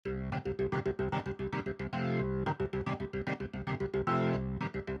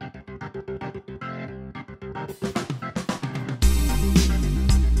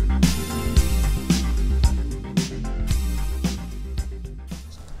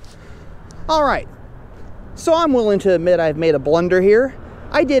All right, so I'm willing to admit I've made a blunder here.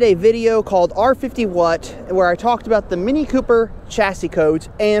 I did a video called R50 What, where I talked about the Mini Cooper chassis codes,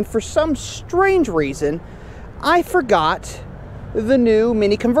 and for some strange reason, I forgot the new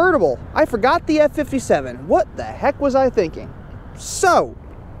Mini convertible. I forgot the F57. What the heck was I thinking? So,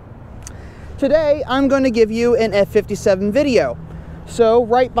 today I'm going to give you an F57 video. So,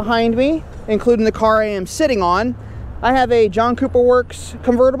 right behind me, including the car I am sitting on, I have a John Cooper Works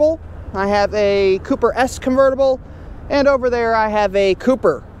convertible, I have a Cooper S convertible, and over there I have a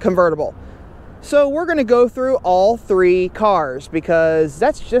Cooper convertible. So we're going to go through all three cars because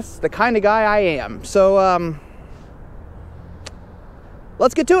that's just the kind of guy I am. So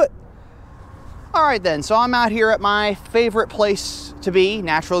let's get to it. All right then, so I'm out here at my favorite place to be,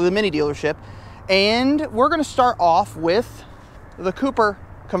 naturally the Mini dealership, and we're going to start off with the Cooper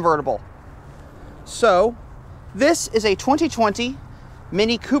convertible. So this is a 2020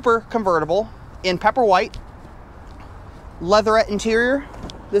 Mini Cooper convertible in pepper white, leatherette interior.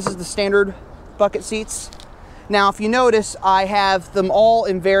 This is the standard bucket seats. Now, if you notice, I have them all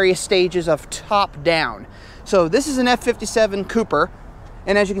in various stages of top down. So this is an F57 Cooper,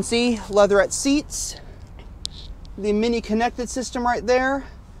 and as you can see, leatherette seats, the Mini connected system right there,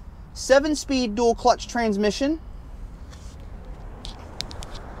 7-speed dual clutch transmission.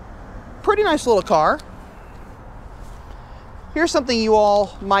 Pretty nice little car. Here's something you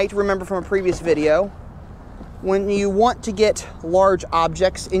all might remember from a previous video. When you want to get large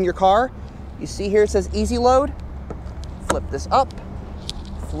objects in your car, you see here it says easy load. Flip this up,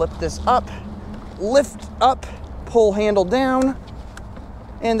 lift up, pull handle down,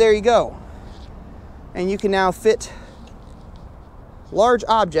 and there you go. And you can now fit large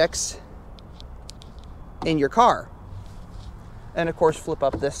objects in your car. And of course, flip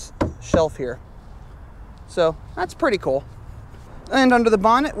up this shelf here. So that's pretty cool. And under the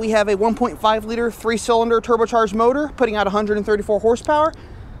bonnet, we have a 1.5 liter 3-cylinder turbocharged motor, putting out 134 horsepower,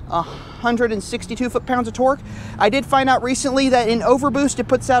 162 foot-pounds of torque. I did find out recently that in overboost, it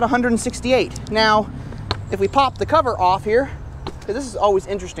puts out 168. Now, if we pop the cover off here, because this is always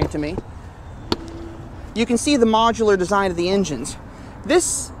interesting to me, you can see the modular design of the engines.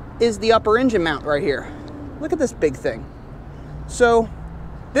 This is the upper engine mount right here. Look at this big thing. So,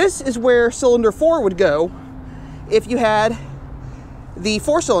 this is where cylinder 4 would go if you had the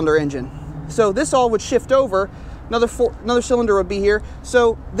 4-cylinder engine. So this all would shift over, another cylinder would be here.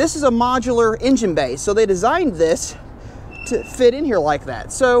 So this is a modular engine bay. So they designed this to fit in here like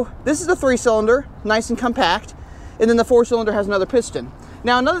that. So this is a 3-cylinder, nice and compact, and then the 4-cylinder has another piston.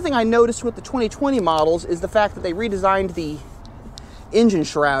 Now another thing I noticed with the 2020 models is the fact that they redesigned the engine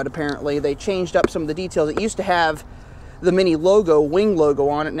shroud. Apparently they changed up some of the details. It used to have the Mini logo, wing logo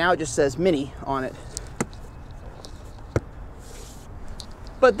on it. Now it just says Mini on it.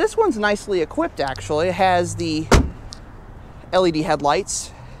 But this one's nicely equipped, actually. It has the LED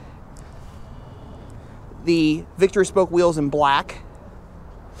headlights, the Victory Spoke wheels in black.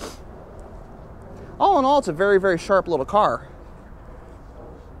 All in all, it's a very, very sharp little car.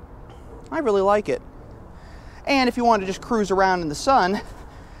 I really like it. And if you want to just cruise around in the sun,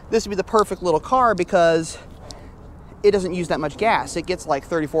 this would be the perfect little car because it doesn't use that much gas. It gets like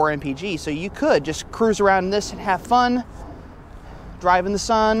 34 mpg, so you could just cruise around in this and have fun. Drive in the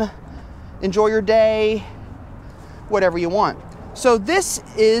sun, enjoy your day, whatever you want. So this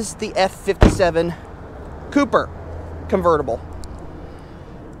is the F57 Cooper convertible.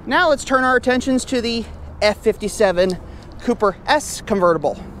 Now let's turn our attentions to the F57 Cooper S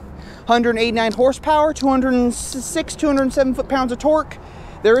convertible. 189 horsepower, 206, 207 foot-pounds of torque.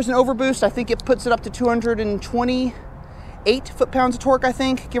 There is an overboost. I think it puts it up to 228 foot-pounds of torque, I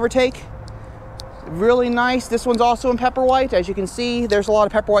think, give or take. Really nice. This one's also in pepper white. As you can see, there's a lot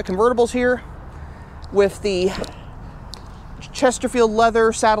of pepper white convertibles here with the Chesterfield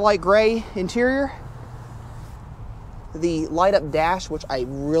leather satellite gray interior. The light up dash, which I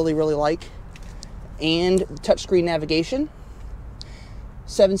really, really like, and touchscreen navigation.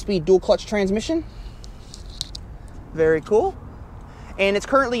 7-speed dual clutch transmission. Very cool. And it's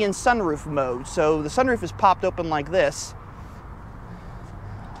currently in sunroof mode. So the sunroof is popped open like this.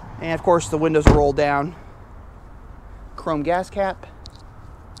 And of course the windows are rolled down. Chrome gas cap.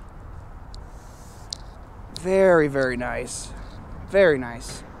 Very, very nice. Very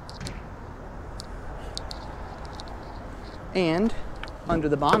nice. And under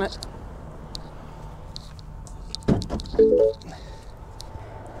the bonnet,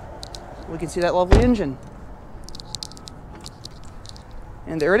 we can see that lovely engine.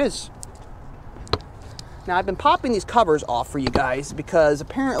 And there it is. Now, I've been popping these covers off for you guys because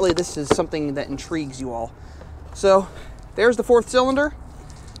apparently this is something that intrigues you all. So, there's the 4th cylinder.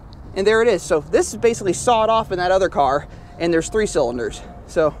 And there it is. So this is basically sawed off in that other car, and there's 3 cylinders.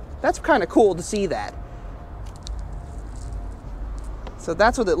 So that's kind of cool to see that. So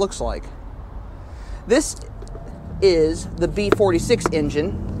that's what it looks like. This is the B46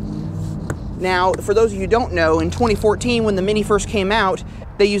 engine. Now, for those of you who don't know, in 2014, when the Mini first came out,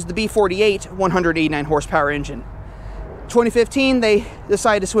 they used the B48 189 horsepower engine. 2015, they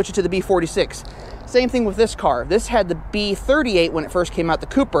decided to switch it to the B46. Same thing with this car. This had the B38 when it first came out, the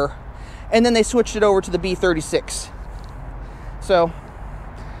Cooper, and then they switched it over to the B36. So,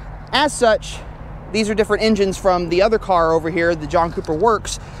 as such, these are different engines from the other car over here, the John Cooper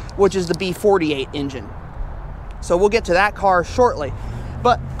Works, which is the B48 engine. So we'll get to that car shortly.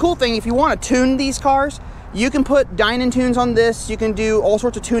 But cool thing, if you want to tune these cars, you can put Dynon tunes on this. You can do all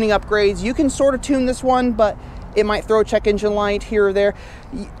sorts of tuning upgrades. You can sort of tune this one, but it might throw a check engine light here or there.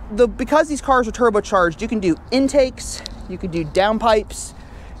 Because these cars are turbocharged, you can do intakes, you can do downpipes,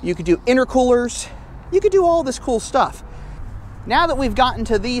 you can do intercoolers, you can do all this cool stuff. Now that we've gotten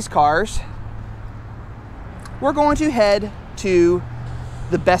to these cars, we're going to head to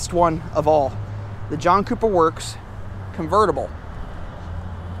the best one of all, the John Cooper Works convertible.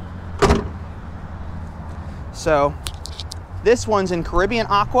 So this one's in Caribbean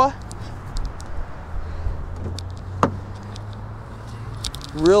Aqua.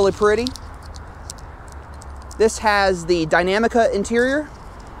 Really pretty. This has the Dynamica interior.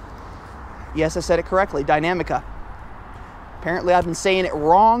 Yes, I said it correctly, Dynamica. Apparently I've been saying it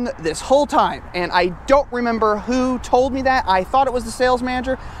wrong this whole time, and I don't remember who told me that. I thought it was the sales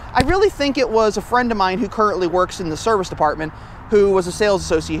manager. I really think it was a friend of mine who currently works in the service department, who was a sales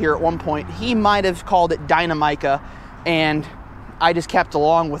associate here at one point. He might have called it Dynamica, and I just kept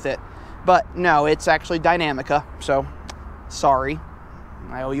along with it. But no, it's actually Dynamica, so sorry.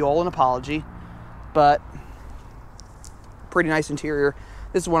 I owe you all an apology, but pretty nice interior.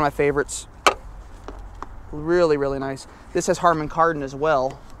 This is one of my favorites. Really, really nice. This has Harman Kardon as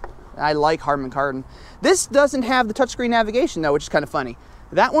well. I like Harman Kardon. This doesn't have the touchscreen navigation though, which is kind of funny.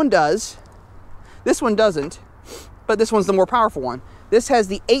 That one does. This one doesn't, but this one's the more powerful one. This has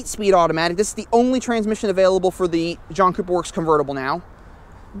the 8-speed automatic. This is the only transmission available for the John Cooper Works convertible now,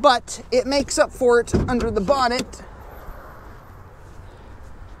 but it makes up for it under the bonnet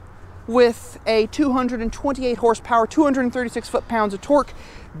with a 228 horsepower, 236 foot-pounds of torque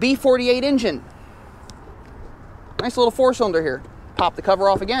B48 engine. Nice little 4-cylinder here. Pop the cover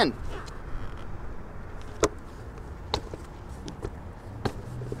off again.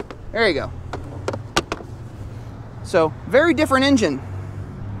 There you go. So, very different engine.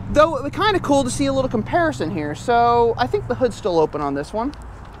 Though it would be kind of cool to see a little comparison here. So, I think the hood's still open on this one.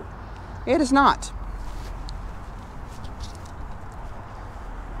 It is not.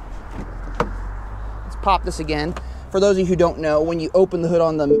 Let's pop this again. For those of you who don't know, when you open the hood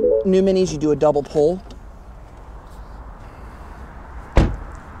on the new Minis, you do a double pull.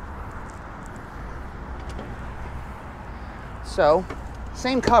 So,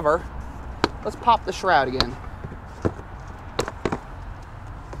 same cover. Let's pop the shroud again.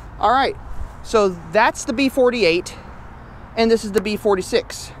 All right, so that's the B48, and this is the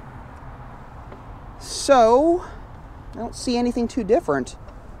B46. So, I don't see anything too different.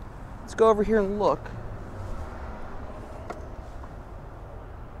 Let's go over here and look.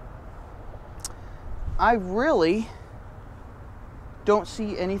 I really don't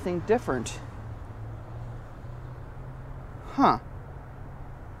see anything different. Huh.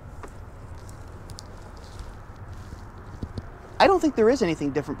 I don't think there is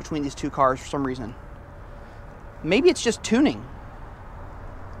anything different between these two cars for some reason. Maybe it's just tuning.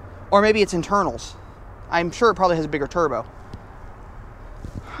 Or maybe it's internals. I'm sure it probably has a bigger turbo.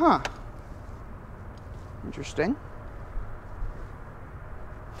 Huh. Interesting.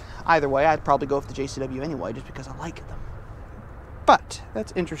 Either way, I'd probably go with the JCW anyway, just because I like them. But,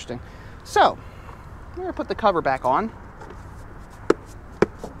 that's interesting. So, I'm going to put the cover back on.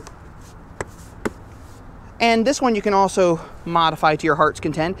 And this one you can also modify to your heart's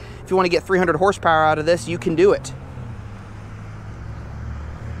content. If you want to get 300 horsepower out of this, you can do it.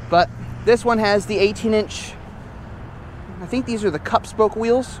 But this one has the 18-inch, I think these are the cup spoke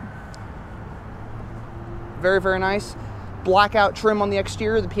wheels. Very, very nice. Blackout trim on the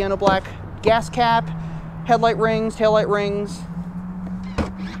exterior, the piano black gas cap, headlight rings, taillight rings.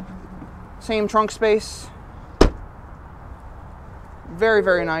 Same trunk space. Very,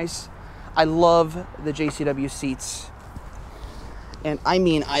 very nice. I love the JCW seats. And I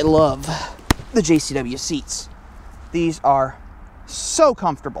mean, I love the JCW seats. These are so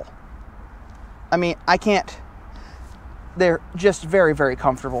comfortable. I mean, I can't, they're just very, very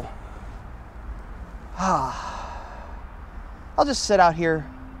comfortable. I'll just sit out here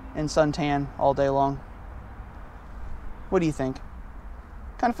and suntan all day long. What do you think?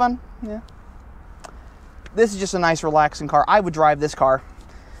 Kind of fun? Yeah. This is just a nice relaxing car. I would drive this car,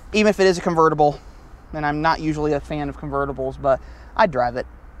 even if it is a convertible, and I'm not usually a fan of convertibles, but I'd drive it.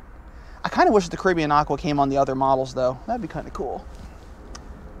 I kind of wish the Caribbean Aqua came on the other models though. That'd be kind of cool.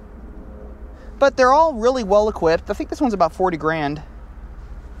 But they're all really well equipped. I think this one's about 40 grand.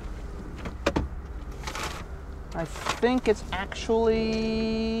 I think it's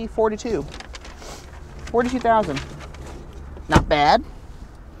actually 42,000. Not bad.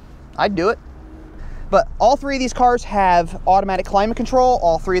 I'd do it. But all three of these cars have automatic climate control.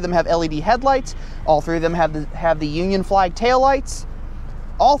 All three of them have LED headlights. All three of them have the Union flag taillights.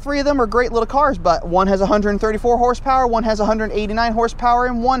 All three of them are great little cars, but one has 134 horsepower, one has 189 horsepower,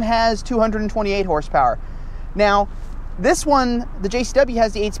 and one has 228 horsepower. Now, this one, the JCW,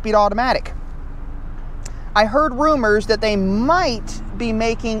 has the 8-speed automatic. I heard rumors that they might be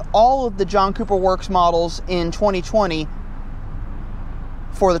making all of the John Cooper Works models in 2020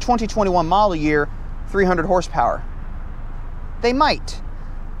 for the 2021 model year 300 horsepower. They might.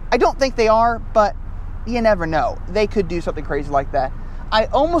 I don't think they are, but you never know. They could do something crazy like that. I'm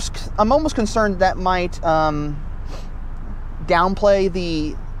almost concerned that might downplay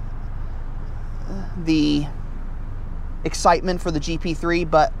the excitement for the GP3,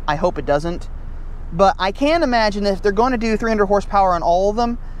 but I hope it doesn't. But I can imagine that if they're going to do 300 horsepower on all of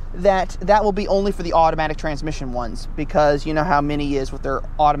them, that will be only for the automatic transmission ones, because you know how Mini is with their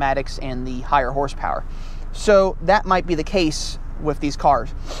automatics and the higher horsepower. So that might be the case with these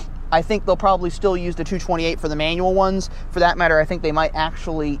cars. I think they'll probably still use the 228 for the manual ones. For that matter, I think they might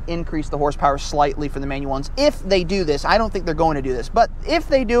actually increase the horsepower slightly for the manual ones if they do this. I don't think they're going to do this, but if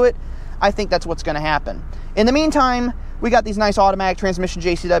they do it, I think that's what's going to happen. In the meantime, we got these nice automatic transmission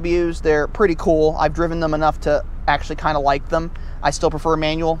JCWs. They're pretty cool. I've driven them enough to actually kind of like them. I still prefer a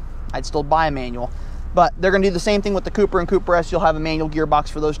manual. I'd still buy a manual. But they're going to do the same thing with the Cooper and Cooper S. You'll have a manual gearbox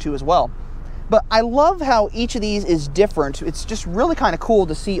for those two as well. But I love how each of these is different. It's just really kind of cool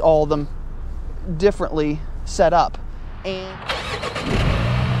to see all of them differently set up. And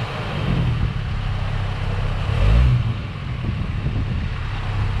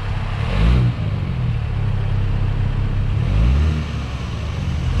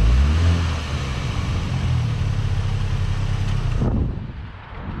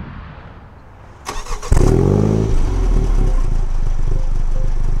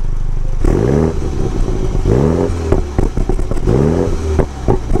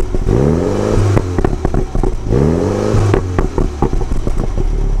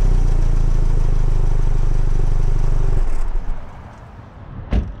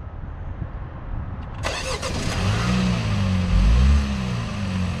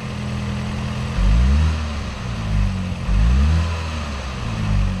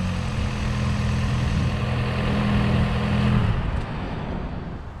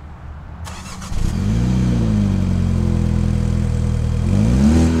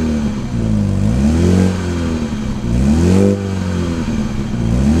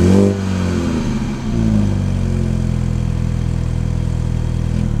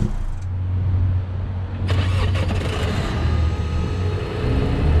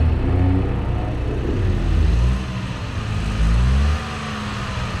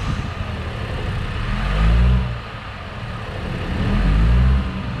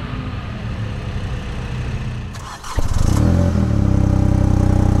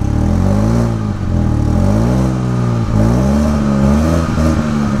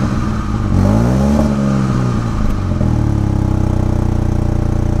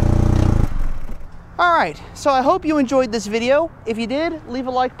Alright, so I hope you enjoyed this video. If you did, leave a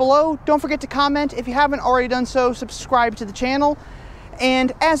like below. Don't forget to comment. If you haven't already done so, subscribe to the channel.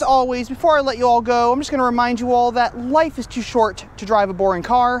 And as always, before I let you all go, I'm just going to remind you all that life is too short to drive a boring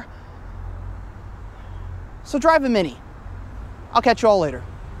car. So drive a Mini. I'll catch you all later.